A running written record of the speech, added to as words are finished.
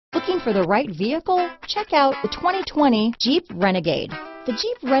Looking for the right vehicle? Check out the 2020 Jeep Renegade. The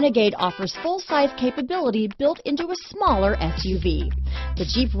Jeep Renegade offers full-size capability built into a smaller SUV. The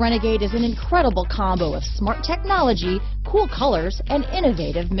Jeep Renegade is an incredible combo of smart technology, cool colors, and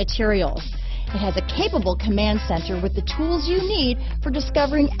innovative materials. It has a capable command center with the tools you need for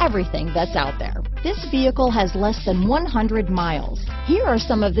discovering everything that's out there. This vehicle has less than 100 miles. Here are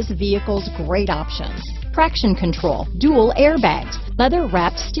some of this vehicle's great options: traction control, dual airbags,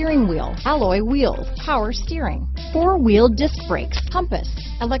 leather-wrapped steering wheel, alloy wheels, power steering, four-wheel disc brakes, compass,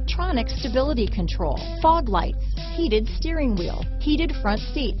 electronic stability control, fog lights, heated steering wheel, heated front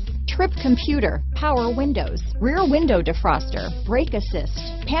seats, trip computer, power windows, rear window defroster, brake assist,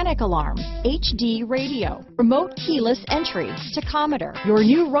 panic alarm, HD radio, remote keyless entry, tachometer. Your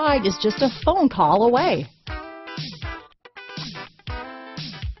new ride is just a phone call away.